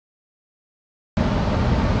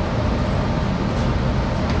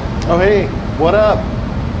Oh, hey, what up?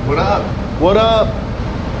 What up? What up?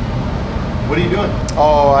 What are you doing?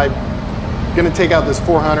 Oh, I'm gonna take out this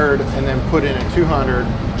 400 and then put in a 200,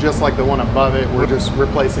 just like the one above it. We're just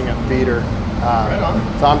replacing a feeder. Right on.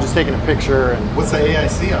 So I'm just taking a picture. And what's the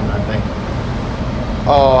AIC on that thing?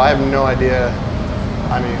 Oh, I have no idea.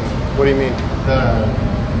 I mean, what do you mean?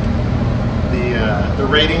 The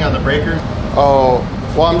rating on the breaker? Oh,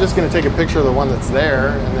 well, I'm just gonna take a picture of the one that's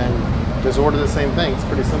there and then just order the same thing. It's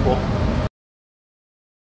pretty simple.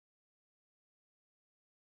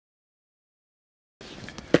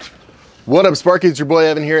 What up, Sparky? It's your boy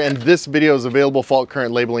Evan here, and this video is available fault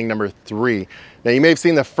current labeling number 3. Now, you may have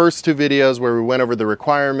seen the first 2 videos where we went over the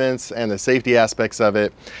requirements and the safety aspects of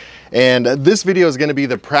it. And this video is going to be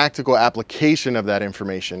the practical application of that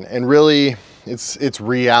information. And really, it's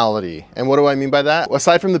reality. And what do I mean by that?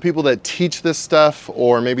 Aside from the people that teach this stuff,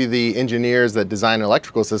 or maybe the engineers that design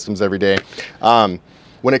electrical systems every day,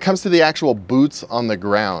 when it comes to the actual boots on the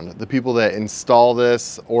ground, the people that install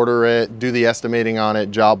this, order it, do the estimating on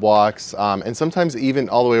it, job walks, and sometimes even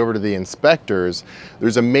all the way over to the inspectors,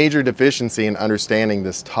 there's a major deficiency in understanding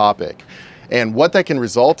this topic. And what that can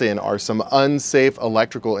result in are some unsafe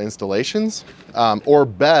electrical installations, or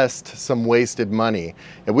best, some wasted money.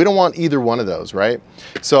 And we don't want either one of those, right?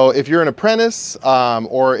 So if you're an apprentice,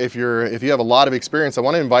 or if you have a lot of experience, I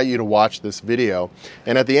want to invite you to watch this video.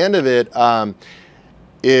 And at the end of it,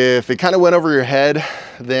 if it kind of went over your head,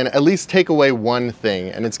 then at least take away one thing.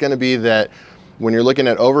 And it's going to be that when you're looking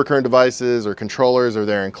at overcurrent devices or controllers or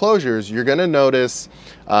their enclosures, you're going to notice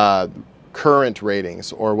current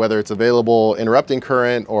ratings, or whether it's available interrupting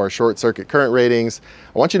current or short circuit current ratings.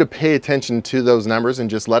 I want you to pay attention to those numbers and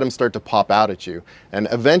just let them start to pop out at you. And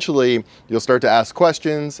eventually you'll start to ask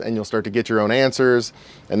questions and you'll start to get your own answers,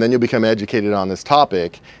 and then you'll become educated on this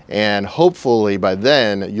topic. And hopefully by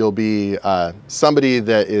then you'll be somebody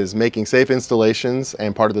that is making safe installations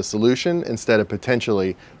and part of the solution instead of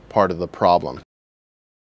potentially part of the problem.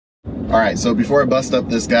 All right, so before I bust up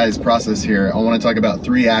this guy's process here, I want to talk about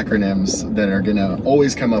 3 acronyms that are going to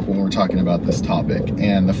always come up when we're talking about this topic.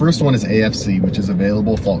 And the first one is AFC, which is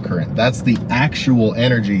available fault current. That's the actual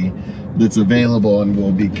energy that's available and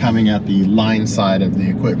will be coming at the line side of the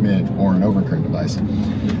equipment or an overcurrent device.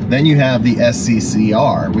 Then you have the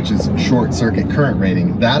SCCR, which is short circuit current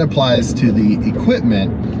rating. That applies to the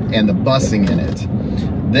equipment and the busing in it.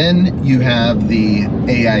 Then you have the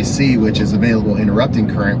AIC, which is available interrupting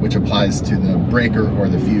current, which applies to the breaker or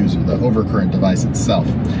the fuse or the overcurrent device itself.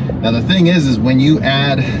 Now the thing is when you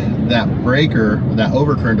add that breaker, that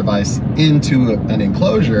overcurrent device into an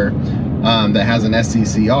enclosure that has an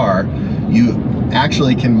SCCR, you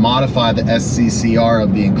actually can modify the SCCR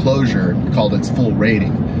of the enclosure called its full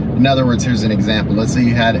rating. In other words, here's an example. Let's say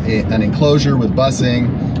you had an enclosure with busing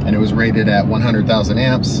and it was rated at 100,000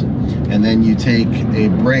 amps, and then you take a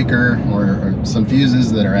breaker or some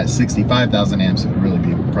fuses that are at 65,000 amps, it would really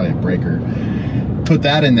be probably a breaker. Put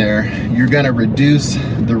that in there, you're gonna reduce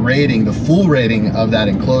the rating, the full rating of that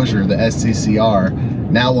enclosure, the SCCR,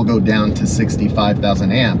 now will go down to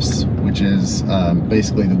 65,000 amps, which is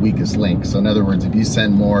basically the weakest link. So in other words, if you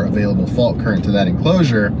send more available fault current to that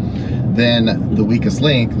enclosure than the weakest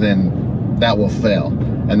link, then that will fail,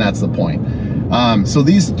 and that's the point. So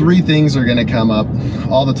these 3 things are gonna come up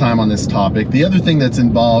all the time on this topic. The other thing that's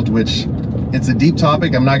involved, which it's a deep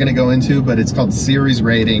topic I'm not gonna go into, but it's called series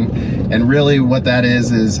rating. And really what that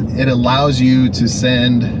is it allows you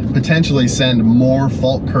to potentially send more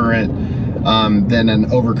fault current than an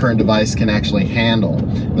overcurrent device can actually handle.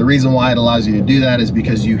 The reason why it allows you to do that is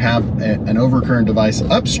because you have an overcurrent device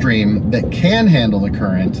upstream that can handle the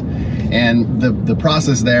current, and the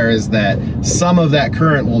process there is that some of that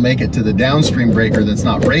current will make it to the downstream breaker that's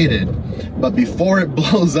not rated, but before it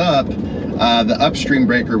blows up, the upstream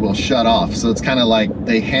breaker will shut off. So it's kind of like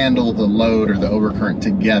they handle the load or the overcurrent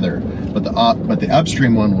together, but the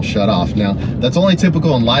upstream one will shut off. Now, that's only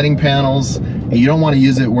typical in lighting panels, and you don't want to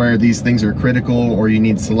use it where these things are critical or you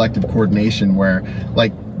need selective coordination, where,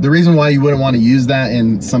 like, the reason why you wouldn't want to use that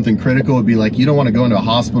in something critical would be like, you don't want to go into a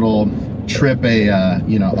hospital, trip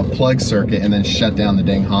a plug circuit, and then shut down the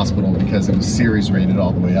dang hospital because it was series rated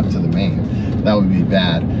all the way up to the main. That would be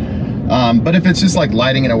bad. But if it's just like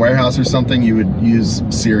lighting in a warehouse or something, you would use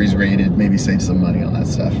series rated, maybe save some money on that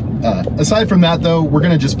stuff. Aside from that though, we're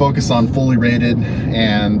gonna just focus on fully rated,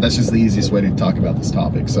 and that's just the easiest way to talk about this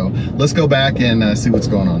topic. So let's go back and see what's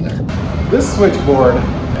going on there. This switchboard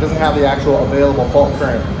doesn't have the actual available fault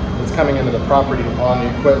current that's coming into the property on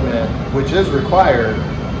the equipment, which is required.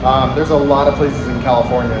 There's a lot of places in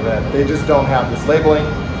California that they just don't have this labeling.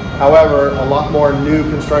 However, a lot more new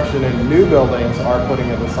construction and new buildings are putting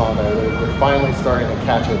this on there. They're finally starting to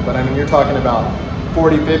catch it. But I mean, you're talking about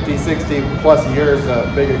 40, 50, 60 plus years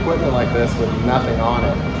of big equipment like this with nothing on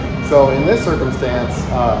it. So in this circumstance,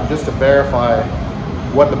 just to verify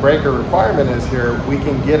what the breaker requirement is here, we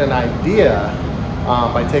can get an idea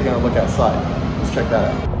by taking a look outside. Let's check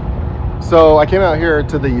that out. So I came out here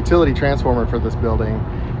to the utility transformer for this building,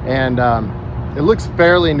 and it looks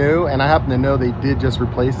fairly new, and I happen to know they did just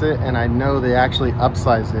replace it, and I know they actually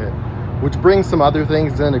upsized it, which brings some other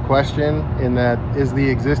things into question, in that is the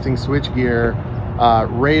existing switchgear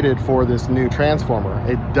rated for this new transformer.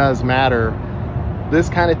 It does matter. This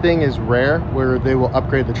kind of thing is rare where they will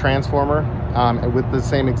upgrade the transformer with the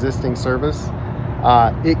same existing service.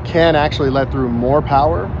 It can actually let through more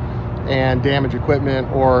power and damage equipment,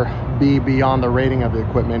 or be beyond the rating of the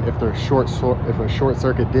equipment if a short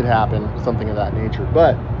circuit did happen, something of that nature.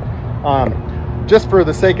 But just for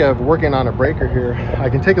the sake of working on a breaker here, I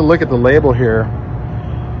can take a look at the label here,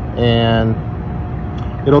 and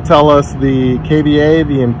it'll tell us the kVA,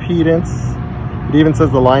 the impedance. It even says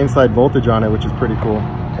the line side voltage on it, which is pretty cool.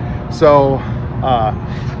 So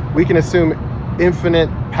we can assume infinite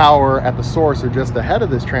power at the source or just ahead of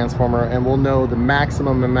this transformer, and we'll know the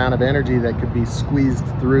maximum amount of energy that could be squeezed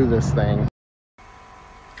through this thing.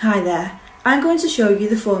 Hi there, I'm going to show you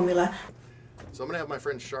the formula. So I'm going to have my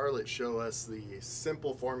friend Charlotte show us the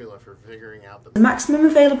simple formula for figuring out the maximum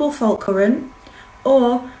available fault current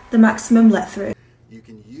or the maximum let through. You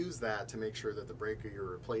can use that to make sure that the breaker you're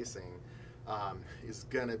replacing is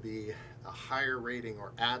going to be a higher rating,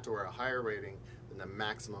 or at or a higher rating than the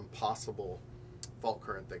maximum possible fault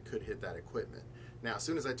current that could hit that equipment. Now, as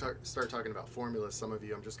soon as I start talking about formulas, some of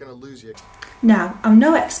you, I'm just going to lose you. Now, I'm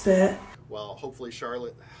no expert. Well, hopefully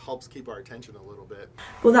Charlotte helps keep our attention a little bit.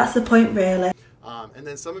 Well, that's the point, really. And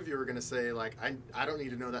then some of you are going to say, like, I don't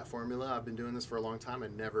need to know that formula. I've been doing this for a long time. I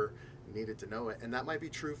never needed to know it. And that might be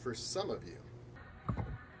true for some of you.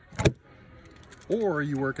 Or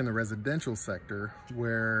you work in the residential sector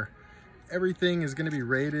where everything is going to be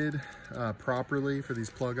rated properly for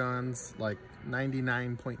these plug-ons, like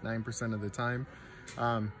 99.9% of the time.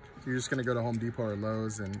 So you're just going to go to Home Depot or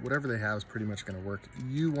Lowe's, and whatever they have is pretty much going to work.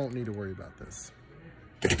 You won't need to worry about this.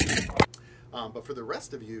 But for the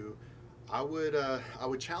rest of you, I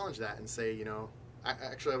would challenge that and say, you know,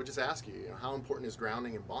 actually I would just ask you, how important is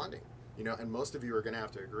grounding and bonding? You know, and most of you are going to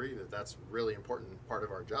have to agree that that's really important part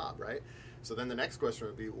of our job, right? So then the next question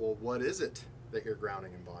would be, well, what is it that you're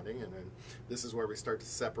grounding and bonding? And then this is where we start to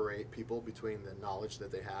separate people between the knowledge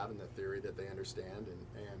that they have and the theory that they understand,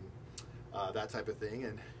 and that type of thing.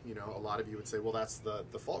 And you know, a lot of you would say, well, that's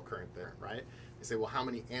the fault current there, right? You say, well, how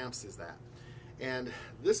many amps is that? And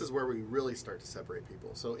this is where we really start to separate people.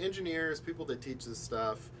 So engineers, people that teach this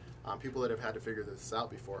stuff, people that have had to figure this out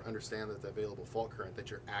before, understand that the available fault current that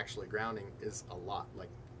you're actually grounding is a lot, like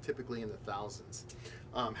typically in the thousands.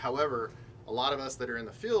 However, a lot of us that are in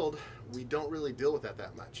the field, we don't really deal with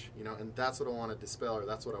that much, you know, and that's what I want to dispel, or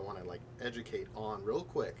that's what I want to like educate on real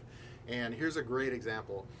quick. And here's a great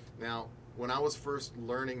example. Now, when I was first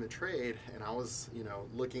learning the trade, and I was, you know,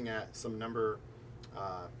 looking at some number,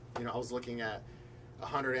 you know, I was looking at a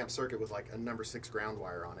 100 amp circuit with like a number 6 ground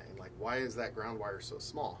wire on it, and like, why is that ground wire so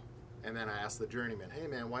small? And then I asked the journeyman, hey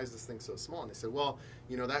man, why is this thing so small? And they said, well,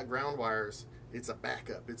 you know, that ground wire's, it's a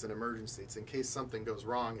backup, it's an emergency, it's in case something goes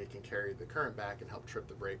wrong, it can carry the current back and help trip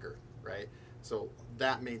the breaker, right? So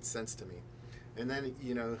that made sense to me. And then,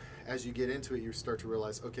 you know, as you get into it, you start to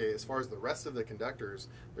realize, okay, as far as the rest of the conductors,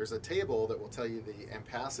 there's a table that will tell you the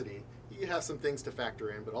ampacity. You have some things to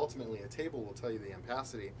factor in, but ultimately a table will tell you the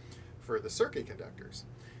ampacity for the circuit conductors.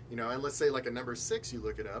 You know, and let's say like a number 6, you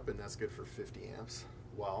look it up, and that's good for 50 amps.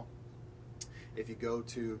 Well, if you go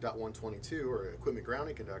to .122 or equipment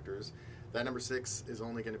grounding conductors, that number 6 is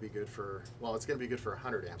only going to be good for, well, it's going to be good for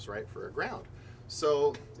 100 amps, right, for a ground.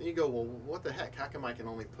 So you go, well, what the heck? How come I can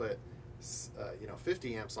only put, you know,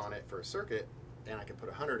 50 amps on it for a circuit, and I can put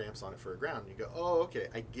 100 amps on it for a ground? And you go, oh, okay,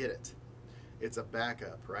 I get it. It's a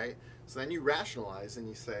backup, right? So then you rationalize and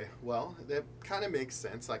you say, well, that kind of makes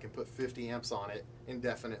sense. I can put 50 amps on it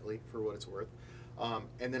indefinitely for what it's worth,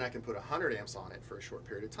 and then I can put 100 amps on it for a short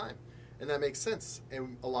period of time. And that makes sense.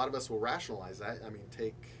 And a lot of us will rationalize that. I mean,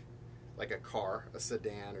 take like a car, a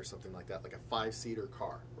sedan or something like that, like a 5-seater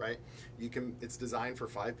car, right? You can, it's designed for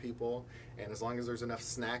 5 people, and as long as there's enough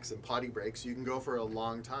snacks and potty breaks, you can go for a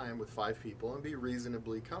long time with 5 people and be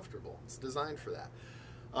reasonably comfortable. It's designed for that.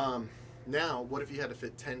 Now, what if you had to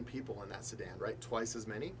fit 10 people in that sedan, right? Twice as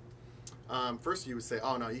many? First you would say,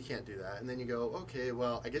 oh no, you can't do that. And then you go, okay,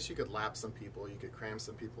 well, I guess you could lap some people, you could cram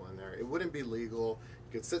some people in there. It wouldn't be legal.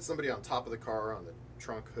 You could sit somebody on top of the car, on the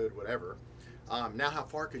trunk, hood, whatever. Now how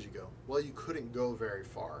far could you go? Well, you couldn't go very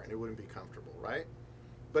far and it wouldn't be comfortable, right?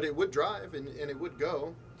 But it would drive and it would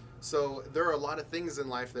go. So there are a lot of things in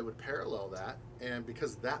life that would parallel that, and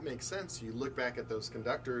because that makes sense, you look back at those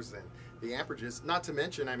conductors and the amperages. Not to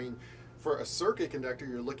mention, I mean, for a circuit conductor,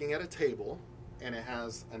 you're looking at a table and it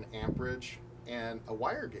has an amperage and a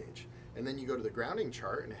wire gauge. And then you go to the grounding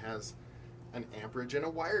chart and it has an amperage and a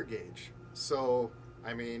wire gauge. So,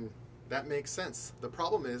 I mean, that makes sense. The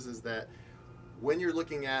problem is that when you're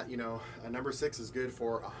looking at, you know, a number 6 is good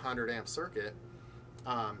for a 100 amp circuit,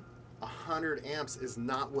 100 amps is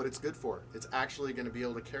not what it's good for. It's actually going to be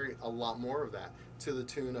able to carry a lot more of that, to the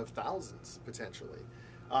tune of thousands potentially.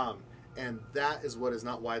 And that is what is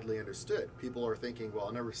not widely understood. People are thinking, well,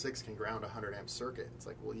 a number 6 can ground a 100 amp circuit. It's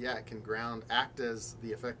like, well, yeah, it can act as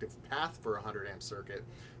the effective path for a 100 amp circuit,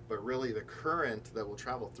 but really the current that will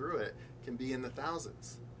travel through it can be in the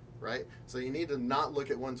thousands, right? So you need to not look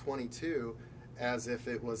at 122 as if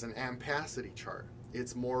it was an ampacity chart.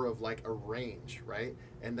 It's more of like a range, right?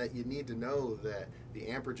 And that you need to know that the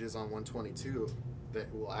amperages on 122 that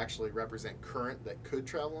will actually represent current that could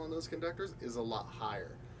travel on those conductors is a lot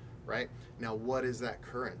higher, right? Now, what is that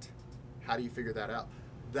current? How do you figure that out?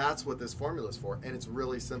 That's what this formula is for, and it's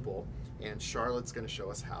really simple, and Charlotte's going to show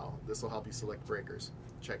us how. This will help you select breakers.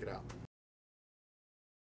 Check it out.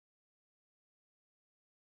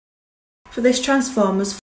 For this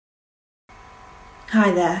transformer's...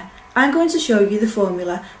 Hi there. I'm going to show you the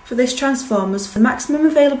formula for this transformer's for the maximum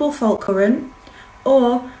available fault current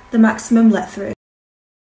or the maximum let-through.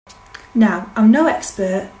 Now, I'm no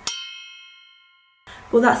expert,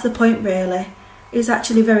 but that's the point really. It's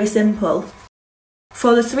actually very simple.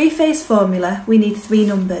 For the three-phase formula, we need 3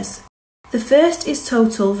 numbers. The first is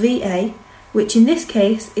total VA, which in this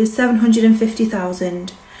case is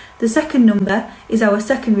 750,000. The second number is our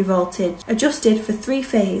secondary voltage, adjusted for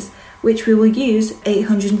 3-phase, which we will use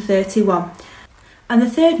 831. And the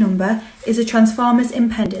third number is a transformer's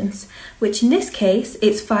impedance, which in this case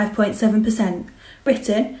it's 5.7%,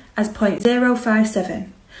 written as 0.057.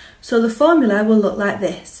 So the formula will look like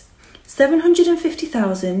this: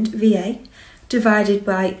 750,000 VA divided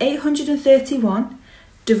by 831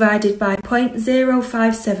 divided by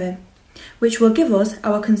 0.057, which will give us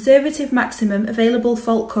our conservative maximum available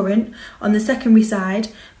fault current on the secondary side,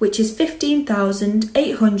 which is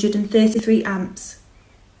 15,833 amps.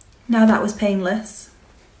 Now that was painless.